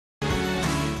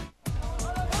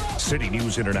City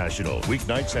News International,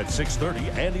 weeknights at 6:30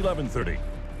 and 11:30.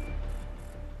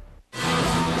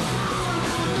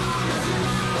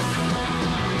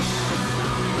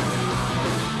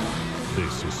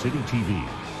 This is City TV,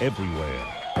 everywhere.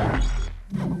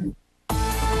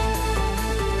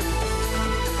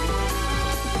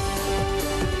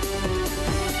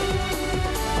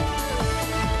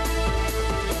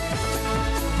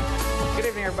 Good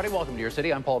evening, everybody. Welcome to your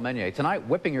city. I'm Paul Meunier. Tonight,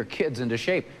 whipping your kids into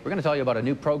shape. We're going to tell you about a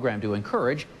new program to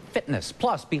encourage fitness.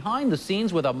 Plus, behind the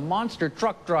scenes with a monster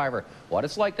truck driver. What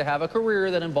it's like to have a career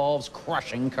that involves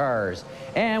crushing cars.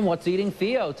 And what's eating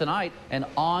Theo tonight. An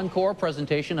encore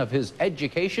presentation of his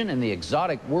education in the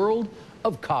exotic world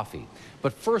of coffee.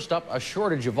 But first up, a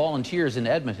shortage of volunteers in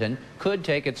Edmonton could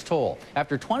take its toll.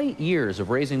 After 20 years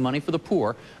of raising money for the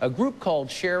poor, a group called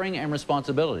Sharing and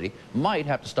Responsibility might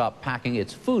have to stop packing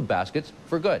its food baskets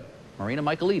for good. Marina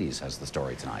Michaelides has the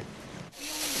story tonight.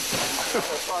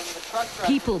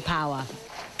 People power,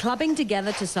 clubbing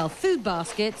together to sell food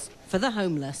baskets for the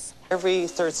homeless. Every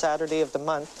third Saturday of the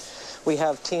month, we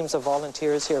have teams of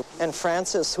volunteers here. And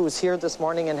Francis, who's here this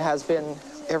morning and has been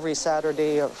every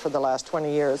Saturday for the last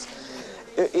 20 years,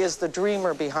 is the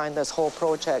dreamer behind this whole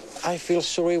project. I feel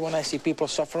sorry when I see people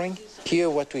suffering. Here,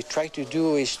 what we try to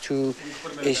do is to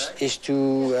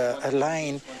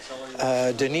align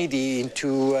the needy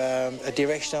into a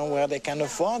direction where they can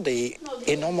afford a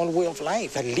normal way of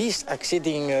life, at least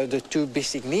exceeding the two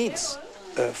basic needs,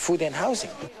 food and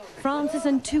housing. Francis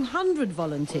and 200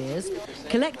 volunteers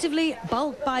collectively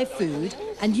bulk buy food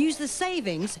and use the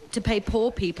savings to pay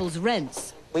poor people's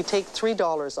rents. We take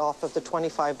 $3 off of the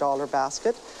 $25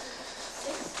 basket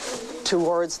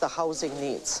towards the housing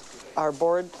needs. Our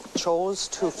board chose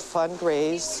to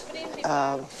fundraise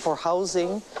for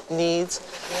housing needs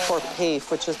for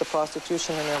PAFE, which is the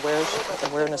Prostitution and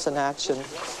Awareness and Action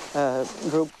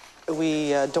group.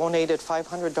 We donated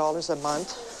 $500 a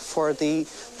month for the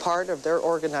part of their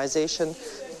organization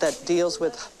that deals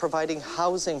with providing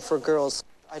housing for girls.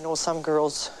 I know some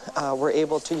girls were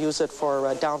able to use it for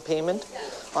a down payment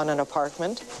on an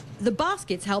apartment. The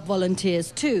baskets help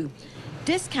volunteers too.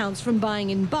 Discounts from buying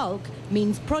in bulk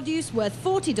means produce worth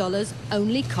 $40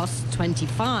 only costs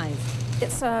 $25.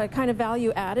 It's a kind of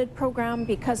value-added program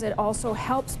because it also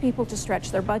helps people to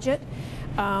stretch their budget,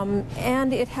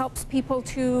 and it helps people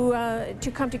to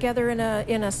come together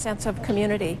in a sense of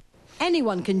community.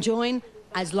 Anyone can join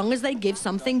as long as they give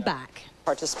something back.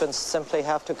 Participants simply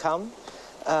have to come.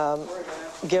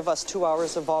 Give us 2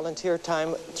 hours of volunteer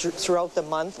time throughout the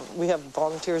month. We have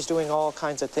volunteers doing all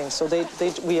kinds of things, so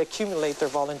we accumulate their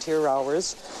volunteer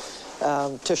hours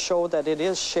to show that it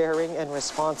is sharing and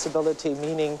responsibility,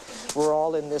 meaning we're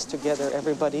all in this together.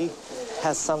 Everybody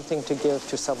has something to give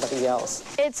to somebody else.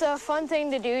 It's a fun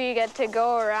thing to do. You get to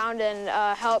go around and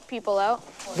help people out.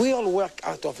 We all work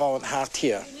out of our heart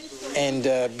here, and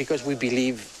because we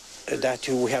believe that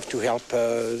we have to help,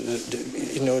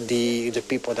 the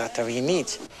people that are in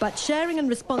need. But Sharing and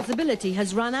Responsibility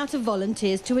has run out of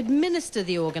volunteers to administer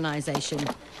the organisation.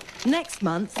 Next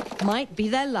month might be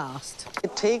their last.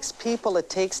 It takes people,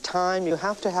 it takes time. You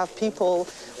have to have people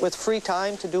with free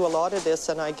time to do a lot of this,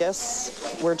 and I guess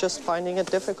we're just finding it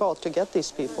difficult to get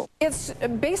these people. It's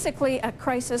basically a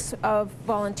crisis of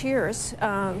volunteers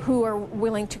who are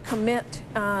willing to commit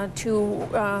to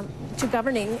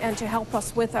governing and to help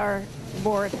us with our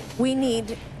board. We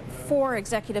need 4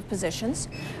 executive positions: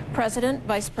 president,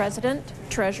 vice president,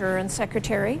 treasurer, and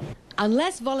secretary.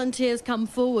 Unless volunteers come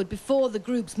forward before the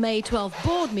group's May 12th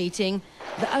board meeting,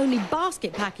 the only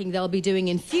basket packing they'll be doing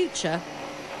in future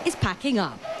is packing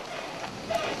up.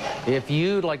 If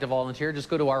you'd like to volunteer, just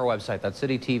go to our website. That's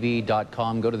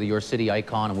citytv.com. Go to the Your City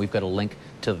icon, and we've got a link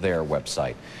to their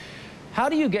website. How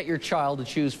do you get your child to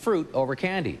choose fruit over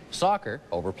candy, soccer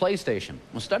over PlayStation?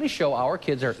 Well, studies show our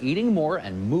kids are eating more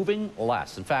and moving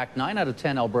less. In fact, 9 out of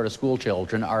 10 Alberta school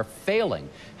children are failing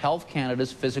Health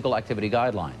Canada's physical activity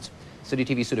guidelines. City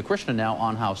TV Sudha Krishna now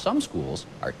on how some schools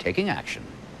are taking action.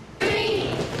 3, 2,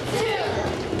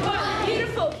 1,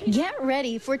 beautiful. Get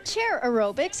ready for chair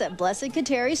aerobics at Blessed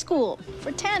Kateri School.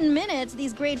 For 10 minutes,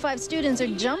 these grade 5 students are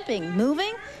jumping,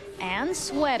 moving, and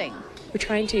sweating. We're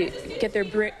trying to get their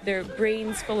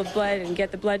brains full of blood and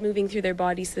get the blood moving through their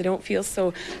bodies so they don't feel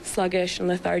so sluggish and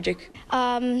lethargic.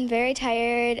 Very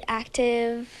tired,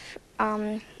 active,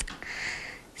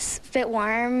 bit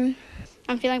warm.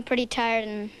 I'm feeling pretty tired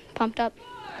and pumped up.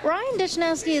 Ryan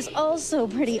Dichnowski is also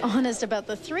pretty honest about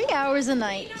the 3 hours a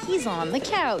night he's on the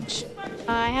couch.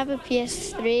 I have a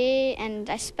PS3 and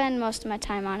I spend most of my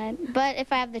time on it. But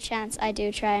if I have the chance, I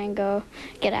do try and go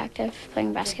get active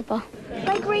playing basketball.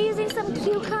 Like we're using some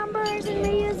cucumbers and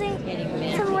we're using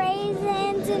some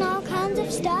raisins and all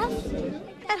stuff.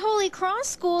 At Holy Cross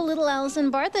School, little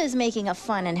Allison Bartha is making a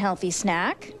fun and healthy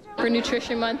snack. For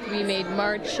Nutrition Month, we made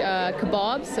March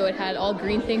kebabs, so it had all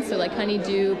green things, so like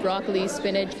honeydew, broccoli,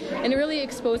 spinach, and it really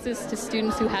exposes to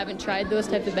students who haven't tried those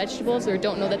types of vegetables or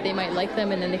don't know that they might like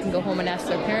them, and then they can go home and ask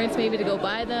their parents maybe to go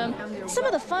buy them. Some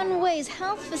of the fun ways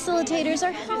health facilitators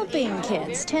are helping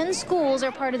kids. 10 schools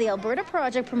are part of the Alberta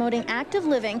project promoting active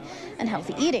living and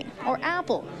healthy eating, or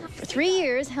APPLE. For 3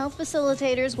 years, health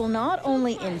facilitators will not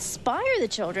only inspire the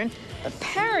children, but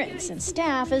parents and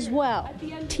staff as well.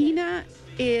 Tina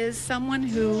is someone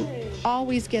who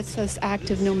always gets us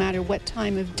active no matter what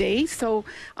time of day. So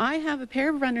I have a pair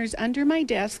of runners under my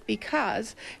desk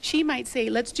because she might say,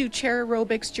 let's do chair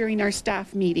aerobics during our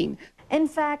staff meeting. In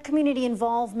fact, community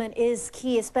involvement is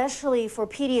key, especially for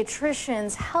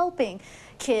pediatricians helping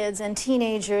kids and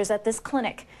teenagers at this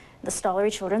clinic, the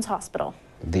Stollery Children's Hospital.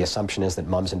 The assumption is that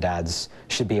moms and dads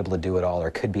should be able to do it all or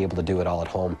could be able to do it all at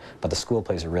home, but the school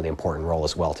plays a really important role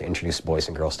as well to introduce boys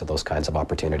and girls to those kinds of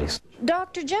opportunities.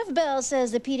 Dr. Jeff Bell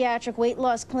says the pediatric weight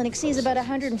loss clinic sees about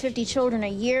 150 children a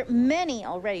year, many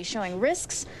already showing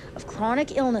risks of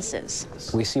chronic illnesses.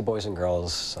 We see boys and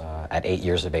girls at 8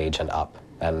 years of age and up,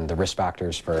 and the risk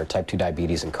factors for type 2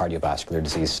 diabetes and cardiovascular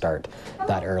disease start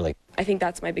that early. I think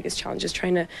that's my biggest challenge, is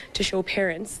trying to show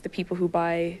parents, the people who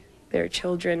buy their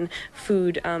children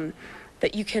food,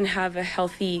 that you can have a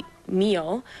healthy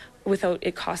meal without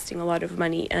it costing a lot of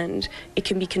money, and it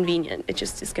can be convenient. It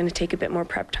just is going to take a bit more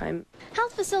prep time.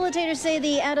 Health facilitators say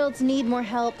the adults need more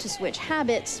help to switch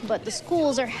habits, but the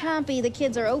schools are happy the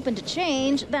kids are open to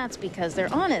change. That's because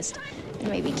they're honest. And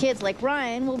maybe kids like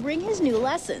Ryan will bring his new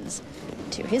lessons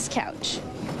to his couch.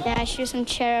 Yeah, I do some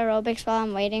chair aerobics while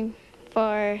I'm waiting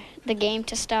for the game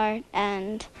to start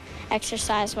and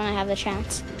exercise when I have the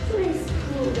chance.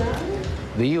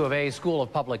 The U of A School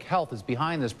of Public Health is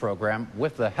behind this program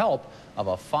with the help of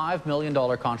a $5 million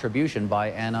contribution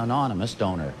by an anonymous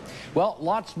donor. Well,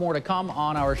 lots more to come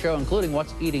on our show, including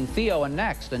What's Eating Theo, and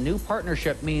next, a new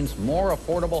partnership means more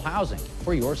affordable housing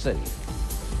for your city.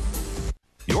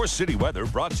 Your city weather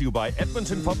brought to you by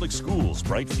Edmonton Public Schools.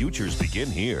 Bright futures begin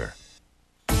here.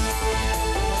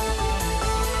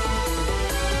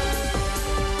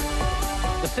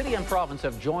 The city and province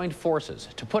have joined forces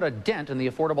to put a dent in the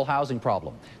affordable housing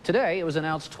problem. Today, it was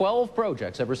announced 12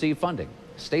 projects have received funding.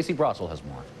 Stacey Brossel has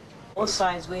more. Both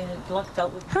sides we lucked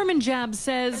out with. Herman Jab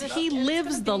says he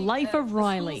lives the life of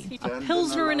Riley. A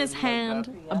Pilsner in his hand,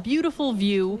 a beautiful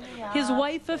view, his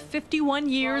wife of 51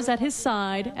 years at his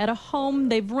side at a home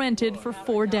they've rented for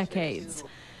 4 decades.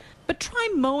 But try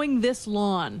mowing this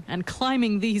lawn and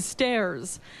climbing these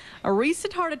stairs. A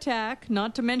recent heart attack,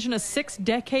 not to mention a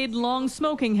 6-decade-long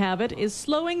smoking habit, is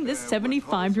slowing this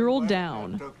 75-year-old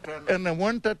down. In the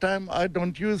winter time, I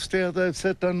don't use stairs. I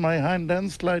sit on my hind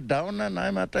end, slide down, and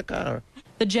I'm at the car.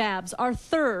 The Jabs are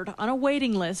third on a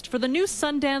waiting list for the new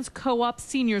Sundance Co-op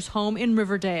Seniors Home in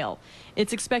Riverdale.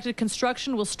 Its expected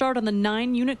construction will start on the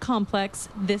 9-unit complex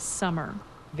this summer.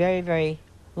 Very, very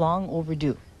long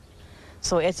overdue.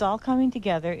 So it's all coming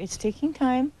together. It's taking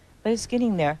time, but it's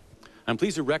getting there. I'm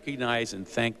pleased to recognize and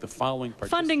thank the following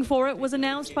participants. Funding for it was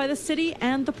announced by the city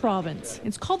and the province.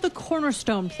 It's called the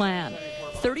Cornerstone Plan.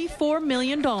 $34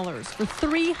 million for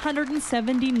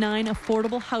 379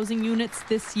 affordable housing units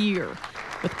this year,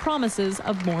 with promises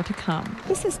of more to come.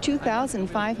 This is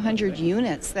 2,500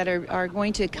 units that are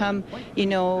going to come,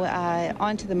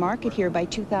 onto the market here by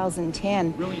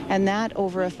 2010, and that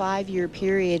over a 5-year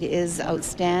period is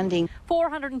outstanding.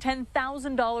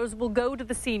 $410,000 will go to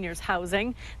the seniors'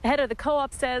 housing. The head of the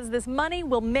co-op says this money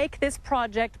will make this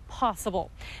project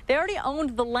possible. They already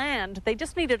owned the land. They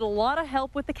just needed a lot of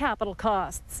help with the capital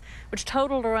costs, which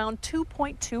totaled around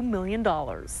 $2.2 million.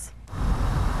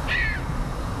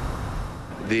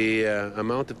 The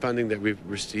amount of funding that we've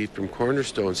received from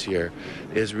Cornerstones here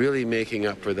is really making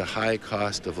up for the high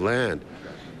cost of land.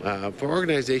 For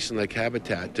organizations like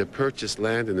Habitat to purchase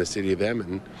land in the city of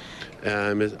Edmonton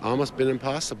has almost been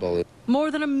impossible.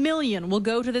 More than $1 million will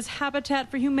go to this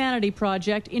Habitat for Humanity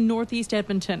project in northeast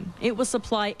Edmonton. It will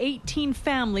supply 18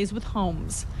 families with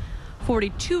homes.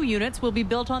 42 units will be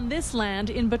built on this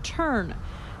land in Baturn.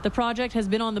 The project has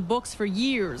been on the books for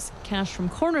years. Cash from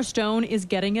Cornerstone is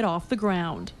getting it off the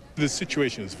ground. The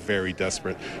situation is very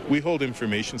desperate. We hold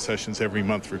information sessions every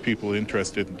month for people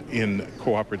interested in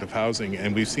cooperative housing,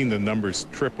 and we've seen the numbers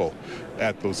triple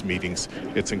at those meetings.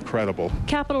 It's incredible.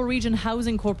 Capital Region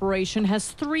Housing Corporation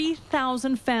has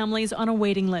 3,000 families on a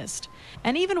waiting list.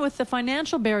 And even with the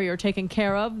financial barrier taken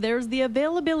care of, there's the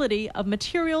availability of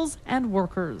materials and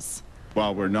workers.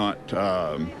 While we're not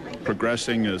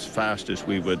progressing as fast as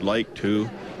we would like to,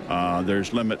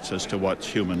 There's limits as to what's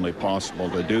humanly possible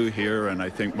to do here, and I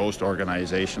think most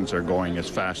organizations are going as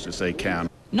fast as they can.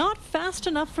 Not fast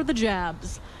enough for the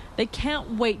Jabs. They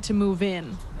can't wait to move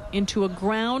into a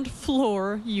ground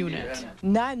floor unit.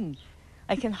 None.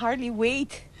 I can hardly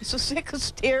wait. I'm so sick of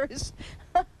stairs.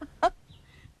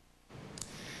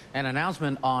 An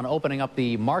announcement on opening up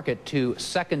the market to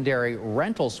secondary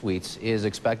rental suites is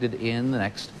expected in the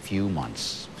next few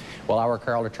months. Well, our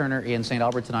Carol Turner in St.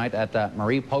 Albert tonight at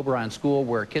Marie Poberon School,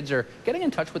 where kids are getting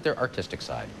in touch with their artistic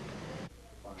side.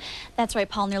 That's right,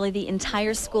 Paul. Nearly the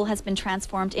entire school has been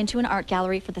transformed into an art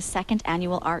gallery for the second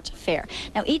annual art fair.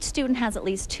 Now, each student has at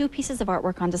least 2 pieces of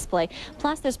artwork on display.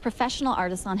 Plus, there's professional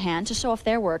artists on hand to show off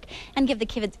their work and give the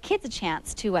kids a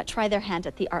chance to try their hand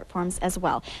at the art forms as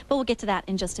well. But we'll get to that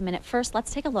in just a minute. First,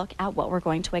 let's take a look at what we're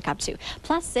going to wake up to.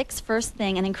 +6 first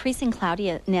thing, and increasing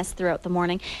cloudiness throughout the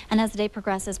morning. And as the day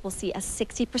progresses, we'll see a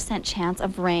 60% chance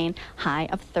of rain, high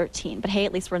of 13. But hey,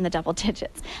 at least we're in the double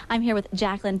digits. I'm here with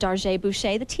Jacqueline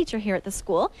Darget-Boucher, the teacher here at the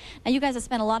school. Now, you guys have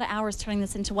spent a lot of hours turning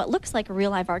this into what looks like a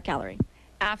real live art gallery.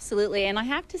 Absolutely, and I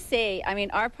have to say, I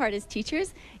mean, our part as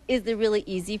teachers is the really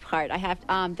easy part. I have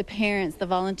the parents, the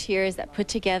volunteers that put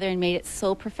together and made it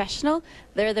so professional.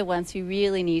 They're the ones who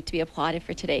really need to be applauded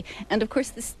for today. And of course,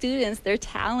 the students, their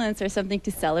talents are something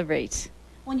to celebrate.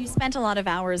 When you spent a lot of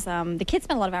hours, the kids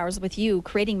spent a lot of hours with you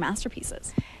creating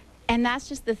masterpieces. And that's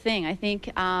just the thing. I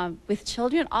think with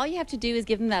children, all you have to do is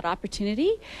give them that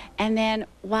opportunity, and then,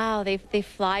 wow, they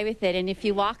fly with it. And if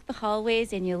you walk the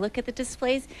hallways and you look at the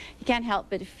displays, you can't help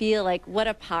but feel like what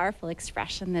a powerful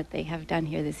expression that they have done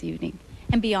here this evening.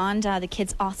 And beyond the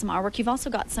kids' awesome artwork, you've also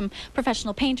got some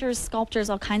professional painters, sculptors,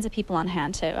 all kinds of people on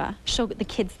hand to show the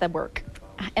kids the work.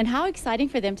 And how exciting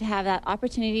for them to have that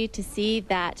opportunity to see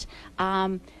that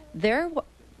their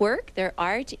work, their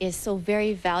art is so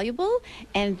very valuable.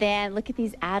 And then look at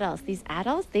these adults. These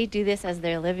adults, they do this as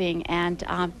their living. And,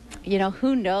 you know,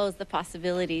 who knows the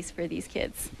possibilities for these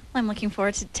kids. I'm looking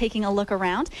forward to taking a look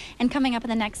around. And coming up in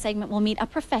the next segment, we'll meet a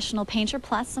professional painter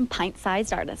plus some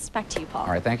pint-sized artists. Back to you, Paul.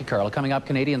 All right, thank you, Carla. Coming up,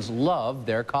 Canadians love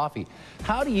their coffee.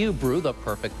 How do you brew the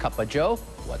perfect cup of joe?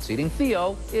 What's Eating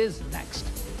Theo is next.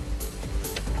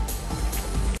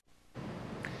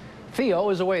 Theo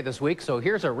is away this week, so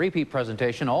here's a repeat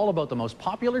presentation all about the most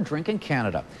popular drink in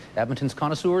Canada. Edmonton's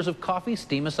connoisseurs of coffee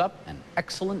steam us up an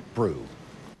excellent brew.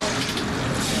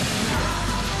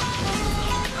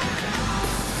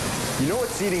 You know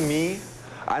what's eating me?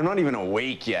 I'm not even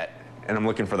awake yet, and I'm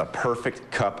looking for the perfect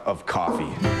cup of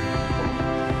coffee.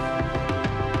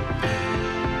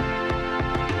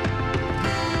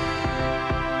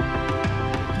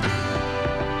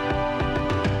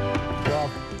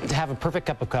 To have a perfect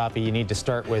cup of coffee, you need to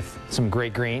start with some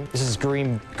great green. This is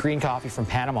green coffee from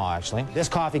Panama, actually. This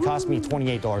coffee cost me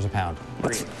 $28 a pound.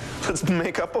 Let's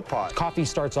make up a pot. Coffee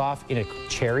starts off in a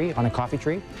cherry on a coffee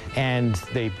tree, and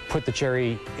they put the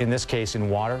cherry, in this case, in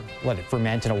water, let it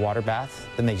ferment in a water bath.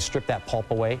 Then they strip that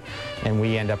pulp away, and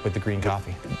we end up with the green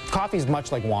coffee. Coffee is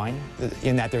much like wine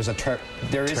in that there's a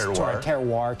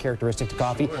terroir characteristic to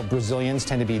coffee. Brazilians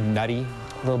tend to be nutty,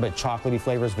 a little bit chocolatey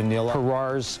flavors, vanilla.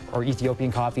 Harars or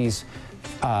Ethiopian coffees,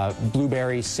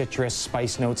 blueberry, citrus,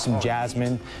 spice notes, some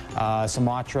jasmine.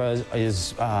 Sumatra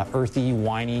is earthy,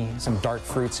 winey, some dark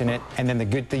fruits in it. And then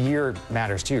the year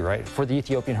matters too, right? For the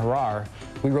Ethiopian Harar,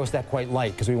 we roast that quite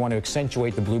light because we want to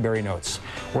accentuate the blueberry notes.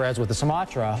 Whereas with the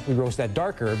Sumatra, we roast that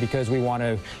darker because we want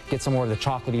to get some more of the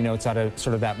chocolatey notes out of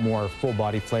sort of that more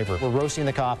full-bodied flavor. We're roasting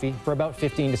the coffee for about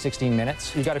 15 to 16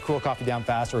 minutes. You've got to cool coffee down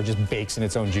fast or it just bakes in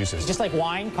its own juices. Just like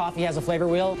wine, coffee has a flavor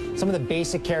wheel. Some of the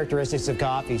basic characteristics of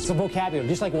coffee, some vocabulary,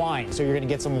 just like wine. So you're going to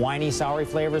get some winey, soury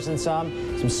flavors in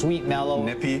some sweet, mellow.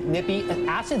 Nippy.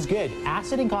 Acid's good.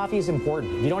 Acid in coffee is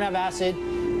important. If you don't have acid,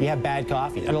 you have bad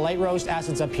coffee. At a light roast,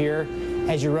 acid's up here.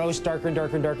 As you roast, darker and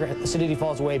darker and darker, acidity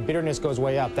falls away, bitterness goes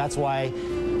way up. That's why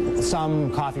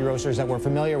some coffee roasters that we're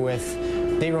familiar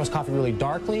with, they roast coffee really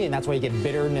darkly, and that's why you get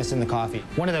bitterness in the coffee.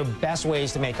 One of the best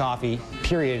ways to make coffee,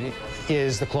 period,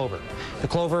 is the clover. The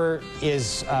clover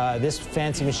is this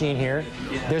fancy machine here.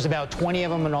 There's about 20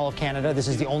 of them in all of Canada. This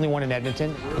is the only one in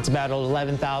Edmonton. It's about an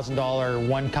 $11,000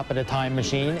 one cup at a time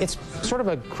machine. It's sort of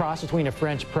a cross between a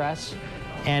French press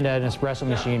and an espresso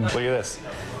machine. Look at this.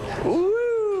 Ooh.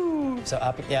 So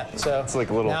up, yeah. So it's like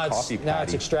a little coffee patty. Now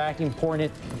it's extracting, pulling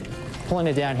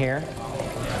it down here.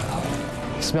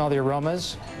 Smell the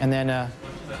aromas, and then.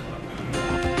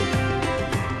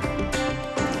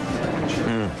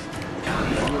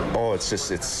 Oh, it's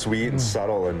sweet and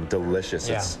subtle and delicious.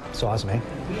 Yeah, it's awesome, eh?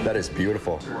 That is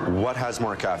beautiful. What has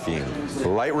more caffeine,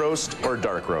 light roast or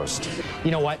dark roast? You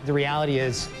know what? The reality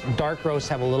is dark roasts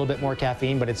have a little bit more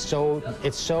caffeine, but it's so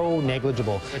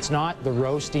negligible. It's not the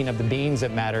roasting of the beans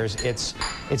that matters. It's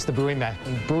the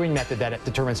brewing method that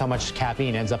determines how much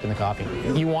caffeine ends up in the coffee.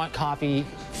 You want coffee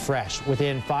fresh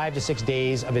within 5 to 6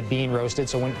 days of it being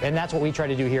roasted. And that's what we try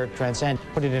to do here at Transcend.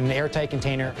 Put it in an airtight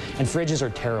container, and fridges are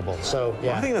terrible. So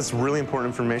yeah. I think that's really important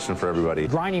information for everybody.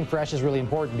 Grinding fresh is really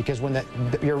important because when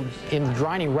you're in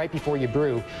grinding right before you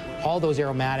brew, all those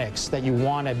aromatics that you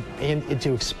want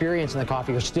to experience in the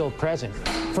coffee are still present.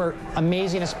 For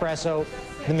amazing espresso,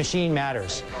 the machine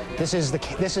matters. This is the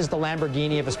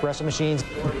Lamborghini of espresso machines.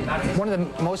 One of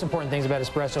the most important things about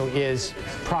espresso is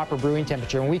proper brewing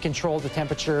temperature. When we control the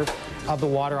temperature of the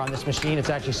water on this machine, it's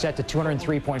actually set to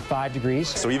 203.5 degrees.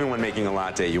 So even when making a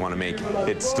latte, you want to make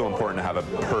it's still important to have a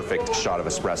perfect shot of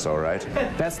espresso, right?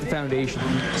 That's the foundation.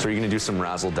 So you're going to do some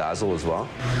razzle dazzle as well?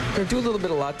 We're going to do a little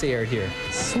bit of latte art here.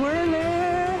 Swirl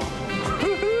it!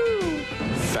 Woohoo!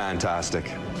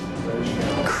 Fantastic.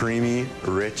 Creamy,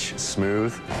 rich,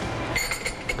 smooth.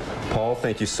 Paul,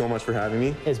 thank you so much for having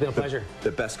me. It's been a pleasure.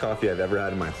 The best coffee I've ever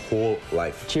had in my whole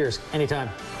life. Cheers. Anytime.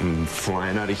 I'm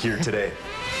flying out of here today.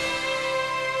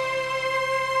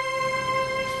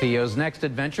 Theo's next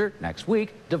adventure next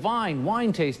week, divine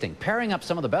wine tasting, pairing up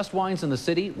some of the best wines in the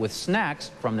city with snacks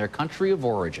from their country of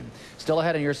origin. Still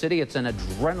ahead in your city, it's an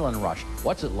adrenaline rush.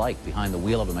 What's it like behind the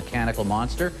wheel of a mechanical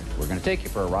monster? We're going to take you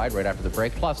for a ride right after the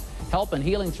break. Plus, help and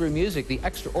healing through music, the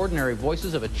extraordinary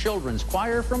voices of a children's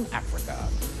choir from Africa.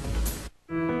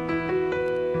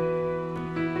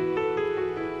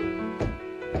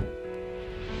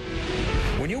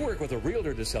 When you work with a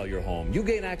realtor to sell your home, you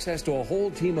gain access to a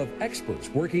whole team of experts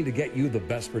working to get you the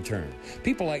best return.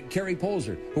 People like Carrie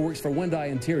Poser, who works for Wendai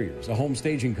Interiors, a home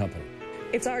staging company.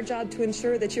 It's our job to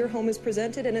ensure that your home is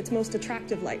presented in its most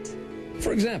attractive light.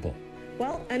 For example?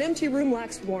 Well, an empty room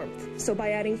lacks warmth, so by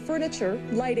adding furniture,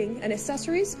 lighting, and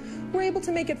accessories, we're able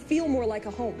to make it feel more like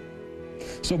a home.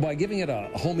 So by giving it a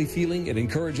homey feeling, it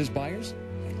encourages buyers?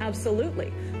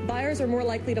 Absolutely. Buyers are more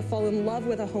likely to fall in love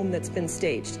with a home that's been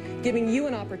staged, giving you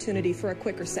an opportunity for a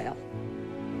quicker sale.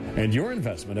 And your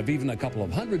investment of even a couple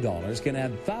of $100s can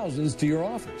add thousands to your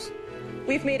offers.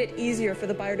 We've made it easier for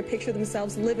the buyer to picture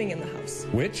themselves living in the house.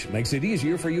 Which makes it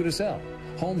easier for you to sell.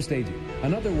 Home staging,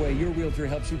 another way your realtor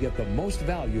helps you get the most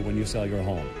value when you sell your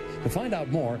home. To find out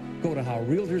more, go to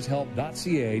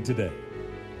howrealtorshelp.ca today.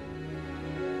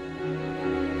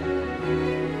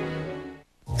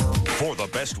 For the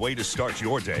best way to start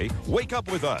your day, wake up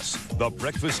with us, the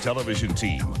Breakfast Television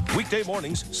Team. Weekday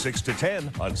mornings, 6 to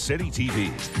 10 on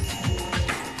CityTV.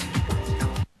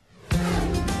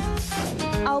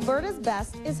 Alberta's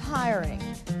best is hiring.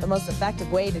 The most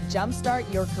effective way to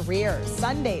jumpstart your career.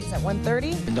 Sundays at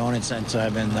 1:30. Been doing it since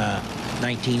I've been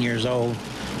 19 years old,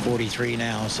 43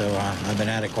 now, so I've been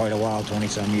at it quite a while,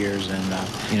 20-some years. And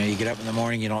you know, you get up in the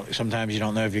morning, sometimes you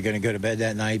don't know if you're going to go to bed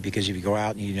that night, because if you go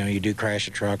out and you do crash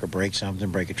a truck or break something,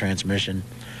 break a transmission,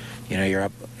 you're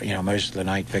up, most of the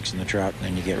night fixing the truck, and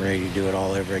then you get ready to do it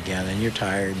all over again, and you're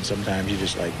tired, and sometimes you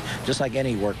just like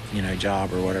any work,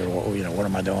 job or whatever, what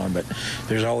am I doing? But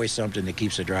there's always something that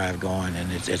keeps the drive going, and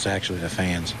it's actually the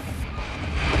fans.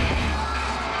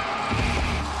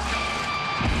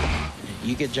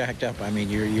 You get jacked up. I mean,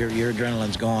 your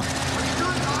adrenaline's gone.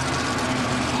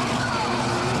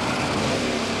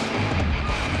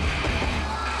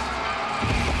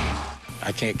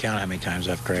 I can't count how many times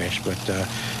I've crashed, but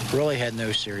really had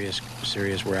no serious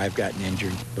where I've gotten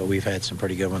injured. But we've had some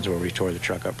pretty good ones where we tore the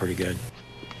truck up pretty good.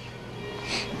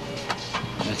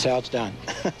 That's how it's done.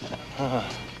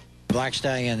 Black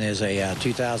Stallion is a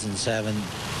 2007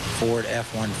 Ford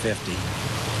F-150.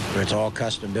 It's all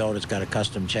custom built. It's got a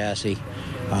custom chassis,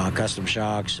 custom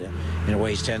shocks. It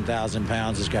weighs 10,000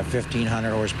 pounds. It's got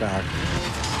 1,500 horsepower.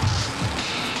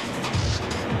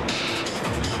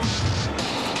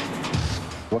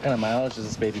 What kind of mileage does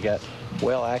this baby get?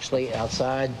 Well, actually,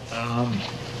 outside,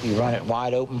 you run it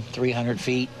wide open, 300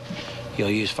 feet, you'll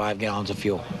use 5 gallons of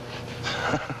fuel.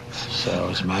 So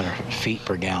it's a matter of feet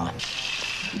per gallon.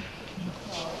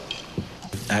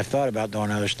 I've thought about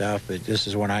doing other stuff, but this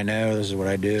is what I know, this is what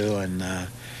I do, and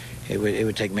it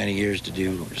would take many years to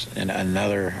do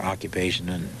another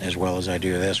occupation as well as I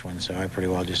do this one, so I pretty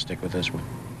well just stick with this one.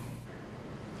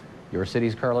 Your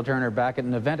city's Carla Turner back at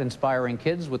an event inspiring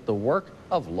kids with the work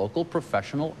of local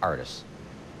professional artists.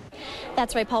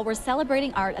 That's right, Paul. We're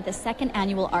celebrating art at the 2nd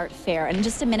Annual Art Fair. And in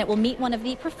just a minute, we'll meet one of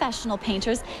the professional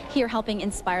painters here helping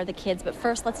inspire the kids. But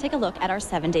first, let's take a look at our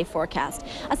 7-day forecast.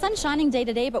 A sun-shining day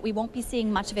today, but we won't be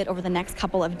seeing much of it over the next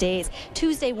couple of days.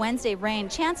 Tuesday, Wednesday, rain.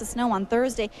 Chance of snow on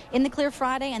Thursday. In the clear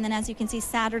Friday. And then, as you can see,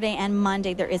 Saturday and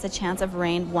Monday, there is a chance of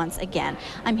rain once again.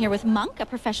 I'm here with Monk, a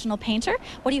professional painter.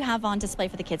 What do you have on display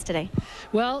for the kids today?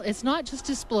 Well, it's not just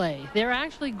display. They're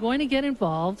actually going to get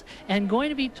involved and going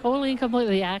to be totally and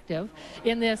completely active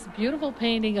in this beautiful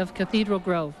painting of Cathedral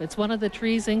Grove. It's one of the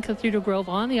trees in Cathedral Grove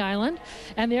on the island,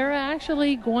 and they're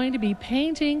actually going to be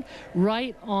painting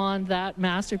right on that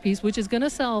masterpiece, which is going to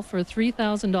sell for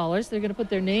 $3,000. They're going to put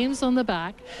their names on the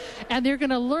back, and they're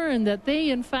going to learn that they,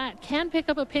 in fact, can pick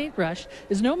up a paintbrush.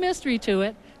 There's no mystery to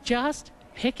it. Just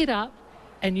pick it up,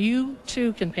 and you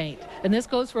too can paint. And this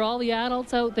goes for all the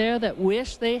adults out there that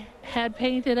wish they had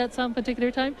painted at some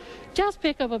particular time. Just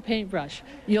pick up a paintbrush.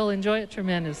 You'll enjoy it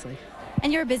tremendously.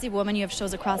 And you're a busy woman. You have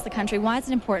shows across the country. Why is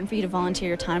it important for you to volunteer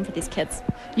your time for these kids?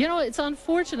 You know, it's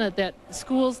unfortunate that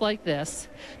schools like this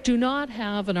do not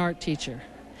have an art teacher.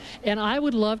 And I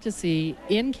would love to see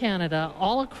in Canada,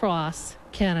 all across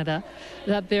Canada,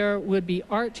 that there would be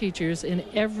art teachers in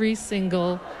every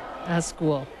single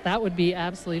school. That would be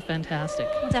absolutely fantastic.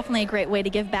 Well, definitely a great way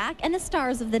to give back. And the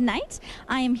stars of the night,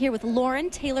 I am here with Lauren,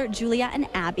 Taylor, Julia, and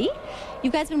Abby. You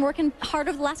guys been working hard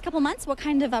over the last couple months. What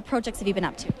kind of projects have you been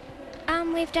up to?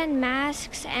 We've done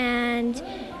masks, and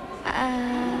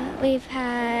we've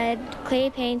had clay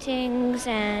paintings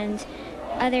and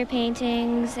other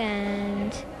paintings,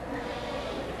 and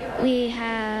we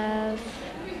have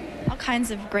all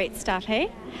kinds of great stuff,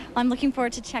 hey? I'm looking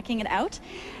forward to checking it out.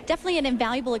 Definitely an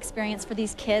invaluable experience for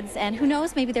these kids, and who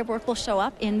knows, maybe their work will show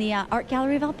up in the Art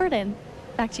Gallery of Alberta. And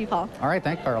back to you, Paul. All right,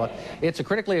 thanks, Carla. It's a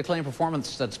critically acclaimed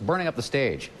performance that's burning up the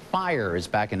stage. Fire is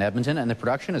back in Edmonton, and the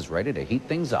production is ready to heat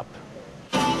things up.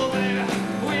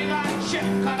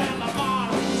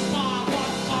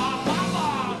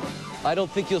 I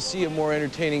don't think you'll see a more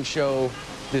entertaining show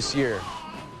this year.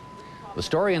 The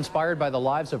story inspired by the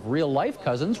lives of real-life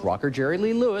cousins, rocker Jerry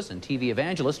Lee Lewis and TV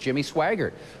evangelist Jimmy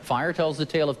Swaggart. Fire tells the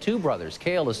tale of two brothers.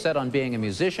 Cale is set on being a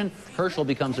musician. Herschel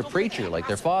becomes a preacher like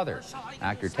their father.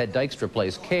 Actor Ted Dykstra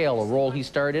plays Cale, a role he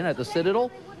starred in at the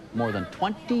Citadel more than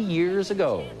 20 years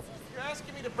ago. You're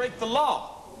asking me to break the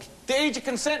law. The age of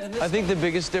consent in this... I think the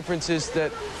biggest difference is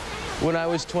that when I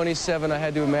was 27, I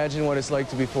had to imagine what it's like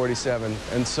to be 47.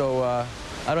 And so I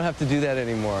don't have to do that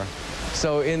anymore.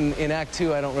 So in Act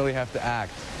 2, I don't really have to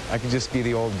act. I can just be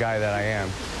the old guy that I am.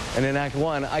 And in Act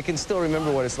 1, I can still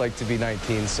remember what it's like to be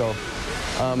 19. So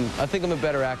I think I'm a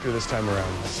better actor this time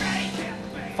around.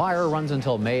 Fire runs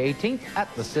until May 18th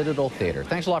at the Citadel Theatre.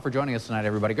 Thanks a lot for joining us tonight,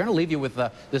 everybody. Going to leave you with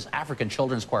this African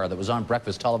children's choir that was on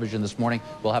breakfast television this morning.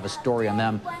 We'll have a story on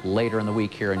them later in the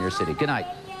week here in your city. Good night.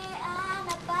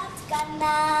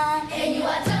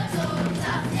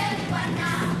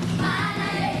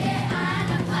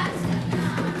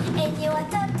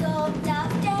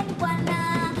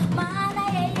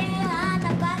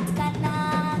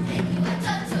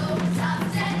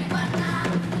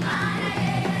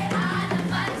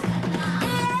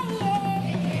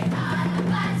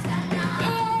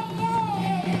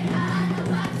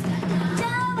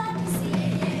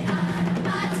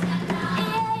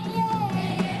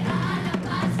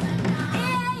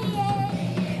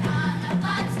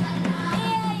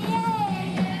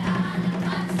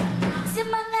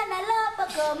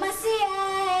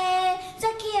 Masih,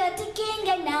 Zakia tiking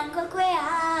yang nang kau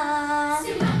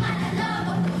kuat.